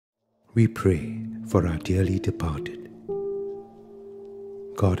We pray for our dearly departed.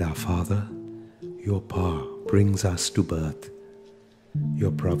 God our Father, your power brings us to birth.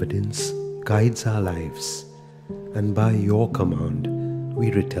 Your providence guides our lives, and by your command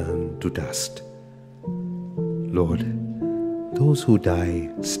we return to dust. Lord, those who die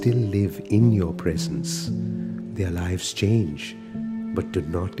still live in your presence. Their lives change, but do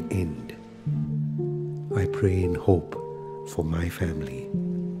not end. I pray in hope for my family,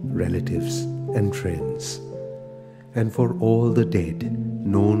 relatives and friends, and for all the dead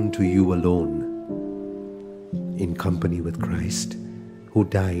known to you alone. In company with Christ, who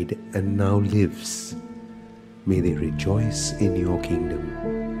died and now lives, may they rejoice in your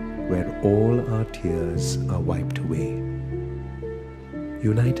kingdom, where all our tears are wiped away.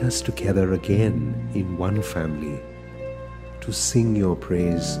 Unite us together again in one family to sing your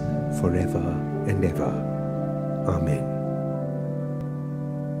praise forever and ever. Amen.